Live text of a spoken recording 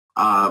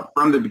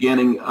From the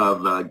beginning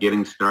of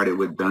getting started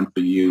with Done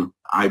For You,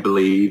 I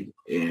believe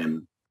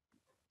and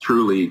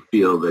truly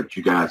feel that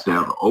you guys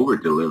have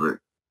over-delivered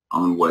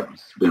on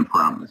what's been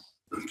promised.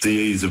 The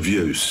ease of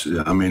use.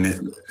 I mean,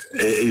 it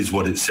is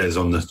what it says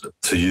on the,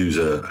 to use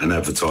an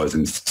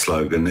advertising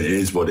slogan, it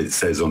is what it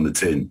says on the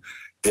tin.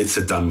 It's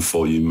a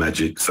done-for-you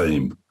magic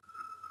theme.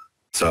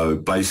 So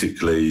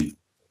basically,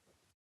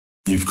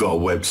 you've got a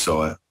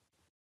website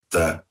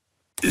that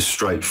is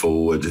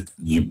straightforward.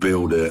 You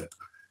build it.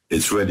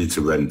 It's ready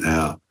to rent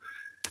out.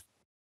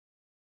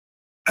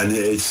 And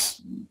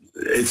it's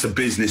a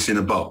business in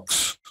a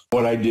box.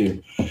 What I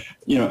do.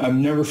 You know, I've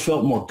never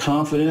felt more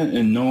confident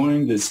in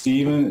knowing that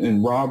Stephen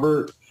and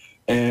Robert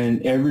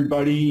and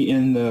everybody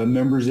in the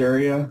members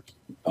area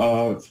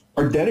are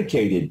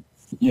dedicated,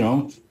 you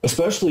know,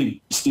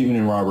 especially Stephen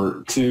and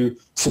Robert, to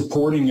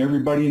supporting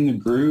everybody in the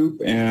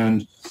group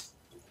and,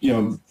 you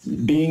know,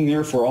 being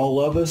there for all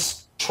of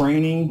us,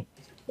 training.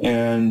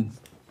 And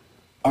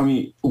I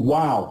mean,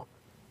 wow,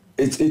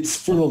 it's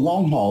for the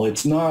long haul.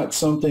 It's not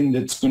something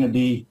that's going to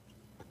be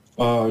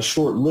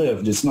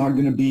short-lived. It's not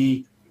going to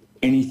be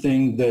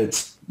anything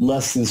that's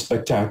less than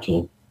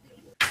spectacular.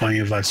 20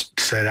 of us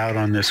set out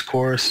on this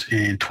course,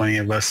 and 20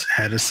 of us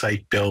had a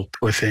site built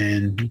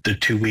within the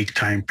 2-week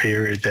time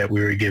period that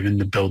we were given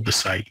to build the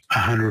site.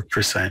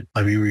 100%.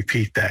 Let me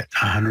repeat that.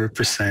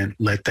 100%.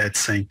 Let that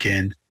sink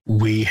in.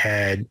 We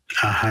had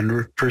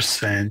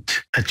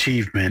 100%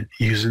 achievement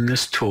using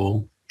this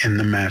tool in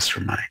the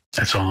mastermind.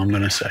 That's all I'm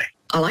going to say.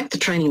 I like the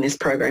training in this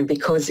program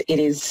because it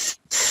is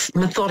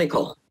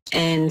methodical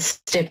and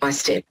step by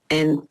step.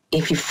 And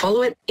if you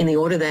follow it in the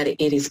order that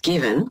it is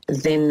given,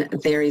 then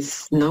there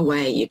is no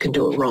way you can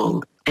do it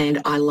wrong. And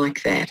I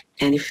like that.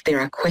 And if there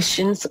are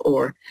questions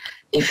or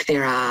if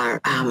there are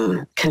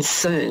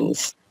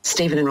concerns,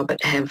 Stephen and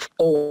Robert have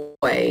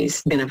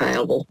always been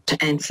available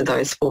to answer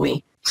those for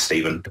me.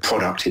 Stephen, the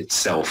product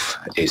itself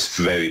is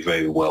very,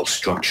 very well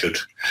structured.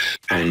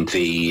 And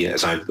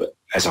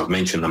as I've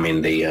mentioned, I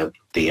mean,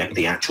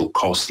 the actual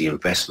cost, the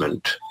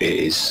investment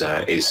is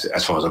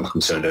as far as I'm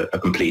concerned, a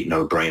complete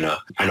no-brainer.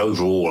 And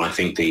overall, I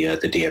think the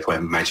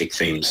DFY Magic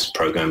Themes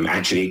program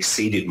actually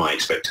exceeded my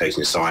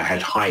expectations. So I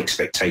had high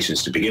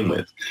expectations to begin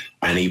with,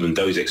 and even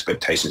those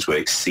expectations were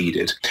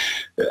exceeded.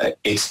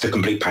 It's the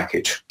complete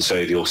package. So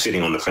if you're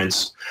sitting on the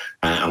fence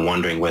and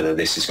wondering whether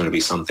this is going to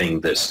be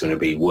something that's going to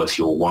be worth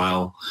your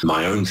while,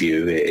 my own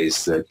view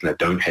is that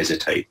don't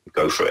hesitate,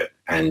 go for it.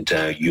 And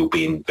you'll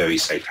be in very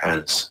safe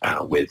hands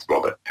with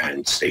Robert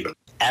and Stephen.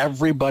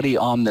 Everybody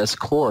on this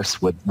course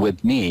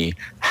with me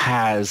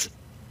has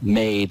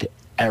made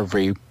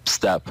every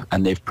step,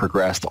 and they've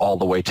progressed all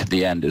the way to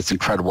the end. It's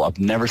incredible. I've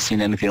never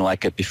seen anything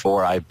like it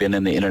before. I've been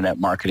in the internet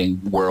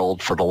marketing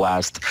world for the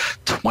last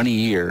 20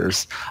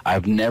 years.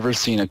 I've never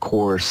seen a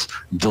course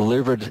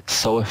delivered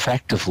so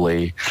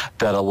effectively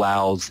that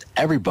allows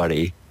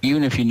everybody,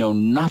 even if you know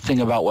nothing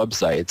about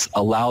websites,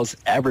 allows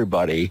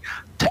everybody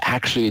to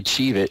actually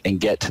achieve it and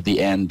get to the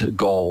end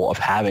goal of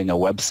having a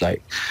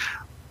website.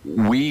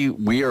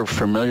 We are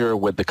familiar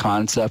with the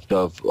concept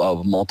of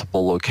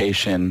multiple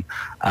location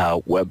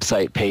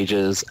website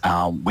pages.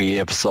 We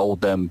have sold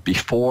them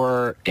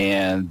before,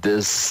 and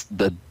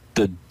the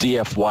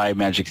DFY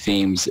Magic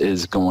Themes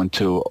is going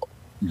to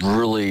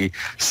really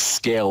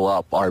scale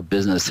up our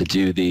business to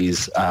do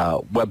these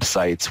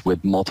websites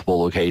with multiple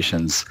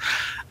locations.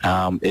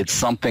 It's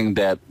something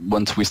that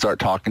once we start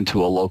talking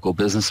to a local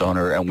business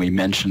owner and we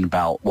mention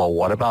about, well,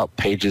 what about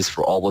pages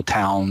for all the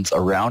towns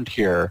around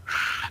here?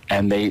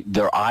 And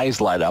their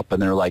eyes light up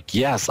and they're like,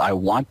 yes, I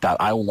want that.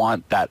 I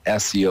want that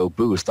SEO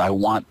boost. I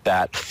want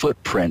that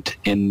footprint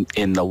in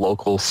the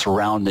local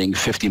surrounding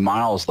 50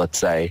 miles, let's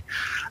say,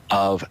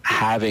 of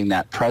having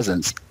that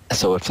presence.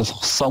 So if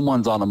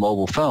someone's on a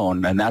mobile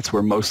phone, and that's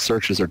where most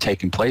searches are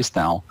taking place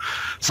now,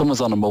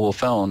 someone's on a mobile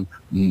phone,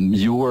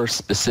 your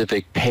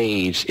specific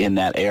page in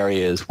that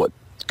area is what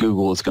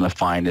Google is going to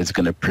find is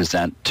going to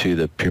present to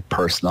the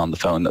person on the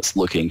phone that's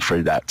looking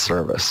for that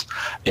service.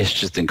 It's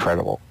just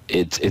incredible.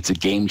 It's a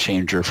game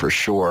changer for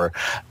sure.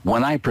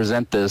 When I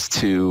present this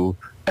to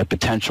a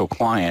potential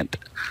client,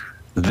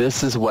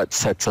 this is what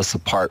sets us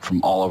apart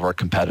from all of our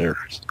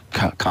competitors,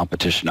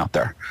 competition out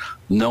there.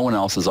 No one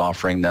else is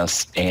offering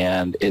this,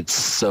 and it's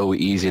so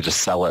easy to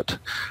sell it.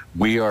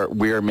 We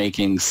are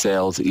making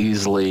sales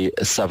easily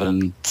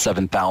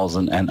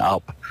 $7,000 and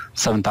up,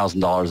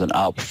 $7,000 and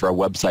up for a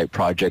website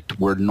project,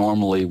 where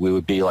normally we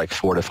would be like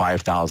 $4,000 to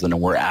 $5,000,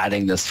 and we're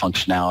adding this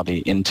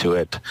functionality into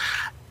it.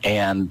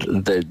 And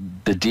the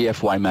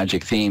DFY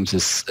Magic Themes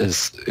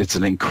it's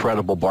an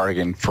incredible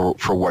bargain for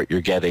what you're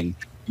getting.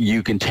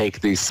 You can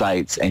take these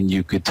sites and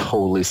you could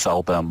totally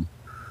sell them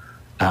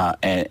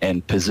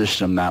and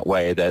position them that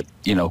way that,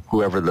 you know,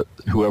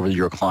 whoever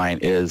your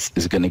client is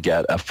going to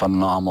get a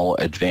phenomenal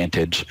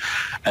advantage.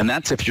 And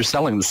that's if you're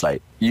selling the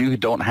site. You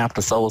don't have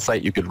to sell the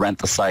site. You could rent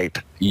the site.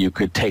 You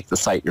could take the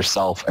site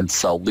yourself and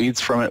sell leads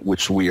from it,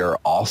 which we are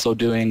also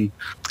doing.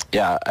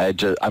 Yeah,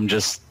 I'm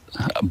just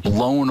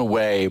blown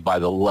away by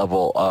the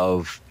level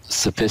of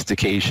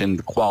sophistication,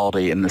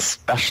 quality, and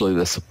especially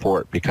the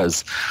support,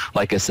 because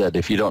like I said,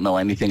 if you don't know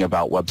anything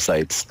about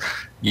websites,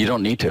 you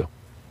don't need to.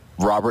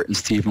 Robert and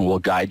Stephen will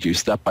guide you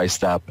step by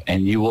step,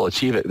 and you will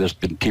achieve it. There's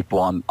been people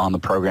on the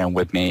program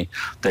with me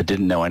that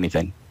didn't know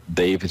anything.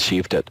 They've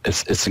achieved it.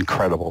 It's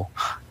incredible.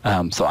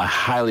 So I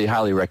highly,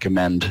 highly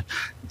recommend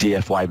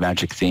DFY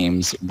Magic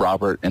Themes.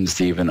 Robert and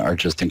Stephen are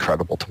just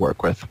incredible to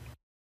work with.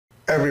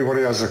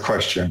 Everybody has a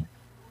question.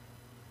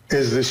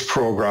 Is this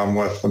program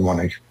worth the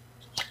money?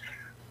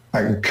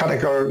 I can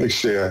categorically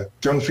say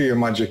Done For You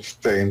Magic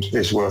Themes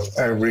is worth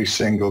every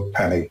single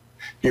penny.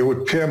 You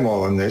would pay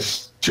more than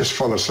this just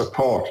for the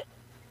support.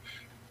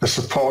 The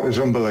support is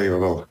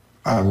unbelievable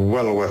and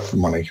well worth the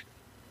money.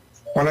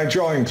 When I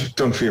joined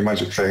Done For You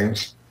Magic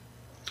Themes,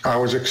 I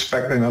was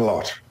expecting a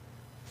lot.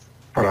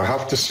 But I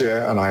have to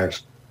say, and I have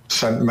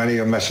sent many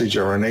a message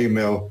or an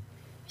email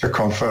to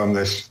confirm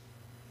this,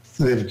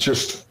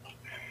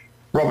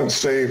 Rob and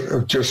Steve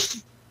have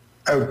just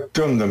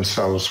outdone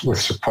themselves with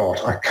support.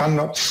 I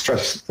cannot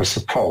stress the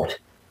support,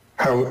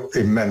 how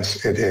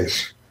immense it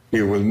is.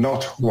 You will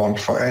not want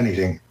for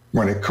anything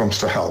when it comes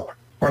to help.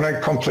 When I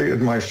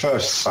completed my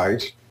first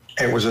site,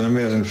 it was an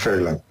amazing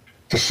feeling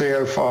to see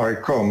how far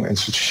I'd come in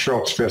such a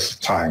short space of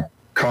time.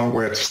 Can't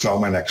wait to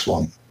start my next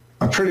one.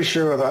 I'm pretty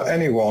sure that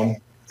anyone,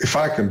 if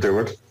I can do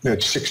it,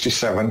 at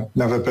 67,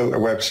 never built a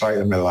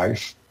website in my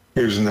life,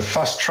 using the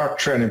fast track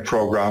training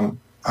program,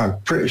 I'm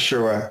pretty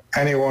sure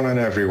anyone and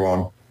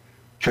everyone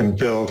can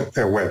build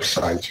a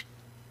website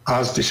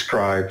as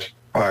described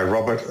by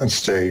Robert and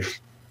Steve,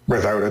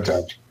 without a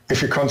doubt.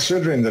 If you're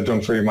considering the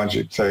Done For You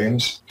Magic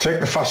Themes, take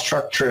the fast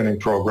track training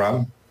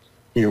program.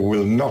 You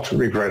will not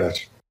regret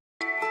it.